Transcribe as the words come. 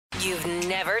You've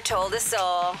never told a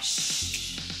soul.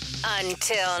 Shh.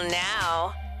 Until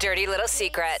now. Dirty little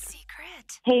secret.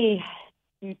 Hey,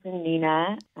 it's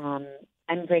Nina.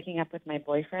 I'm breaking up with my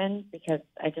boyfriend because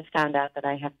I just found out that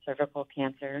I have cervical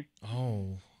cancer.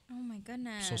 Oh. Oh, my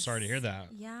goodness. So sorry to hear that.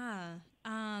 Yeah.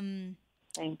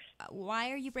 Thanks.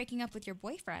 Why are you breaking up with your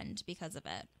boyfriend because of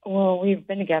it? Well, we've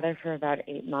been together for about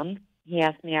 8 months. He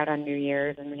asked me out on New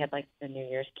Year's, and we had like the New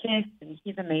Year's kiss, and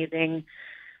he's amazing.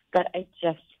 But I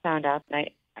just found out, and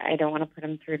I don't want to put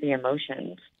him through the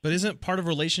emotions. But isn't part of a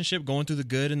relationship going through the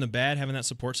good and the bad, having that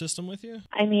support system with you?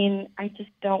 I mean, I just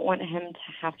don't want him to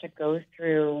have to go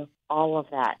through all of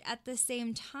that. At the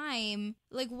same time,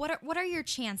 like, what are your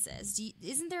chances?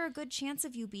 Isn't there a good chance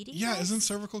of you beating Yeah, this? isn't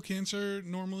cervical cancer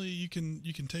normally you can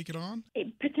take it on?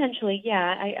 Potentially,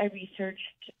 yeah. I researched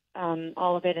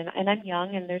all of it, and I'm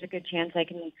young, and there's a good chance I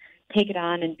can take it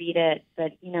on and beat it.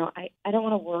 But, you know, I don't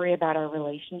want to worry about our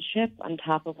relationship on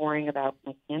top of worrying about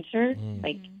my cancer.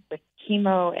 Like with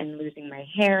chemo and losing my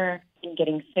hair and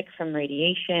getting sick from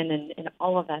radiation and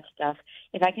all of that stuff.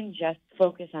 If I can just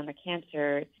focus on the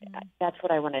cancer, that's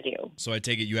what I want to do. So I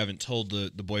take it you haven't told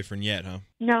the boyfriend yet, huh?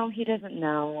 No, he doesn't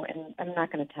know, and I'm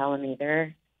not going to tell him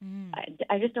either.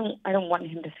 I just don't want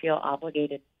him to feel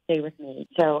obligated to stay with me.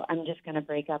 So I'm just going to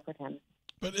break up with him.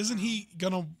 But isn't he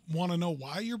going to want to know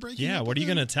why you're breaking Yeah, up what are with you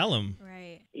him? going to tell him?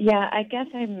 Right. Yeah, I guess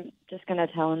I'm just going to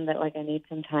tell him that, like, I need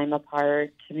some time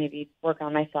apart to maybe work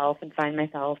on myself and find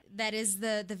myself. That is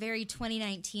the very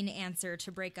 2019 answer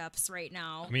to breakups right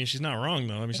now. I mean, she's not wrong,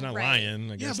 though. I mean, she's not Right.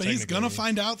 lying, I Yeah, guess, but he's going to technically.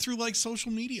 find out through, like,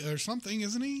 social media or something,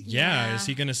 isn't he? Yeah, is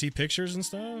he going to see pictures and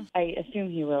stuff? I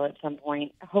assume he will at some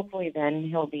point. Hopefully then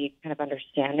he'll be kind of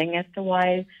understanding as to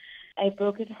why I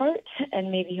broke his heart,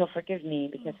 and maybe he'll forgive me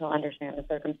because he'll understand the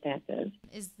circumstances.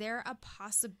 Is there a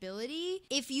possibility,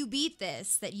 if you beat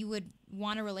this, that you would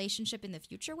want a relationship in the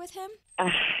future with him? I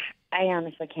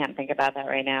honestly can't think about that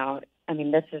right now. I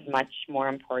mean, this is much more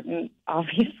important,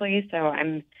 obviously, so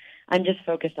I'm just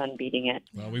focused on beating it.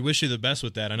 Well, we wish you the best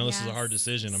with that. I know this is a Yes. hard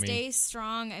decision. I mean, Stay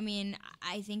strong. I mean,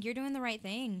 I think you're doing the right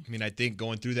thing. I think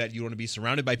going through that, you want to be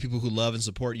surrounded by people who love and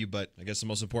support you. But I guess the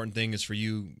most important thing is for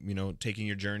you, taking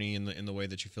your journey in the way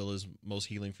that you feel is most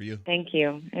healing for you. Thank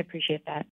you. I appreciate that.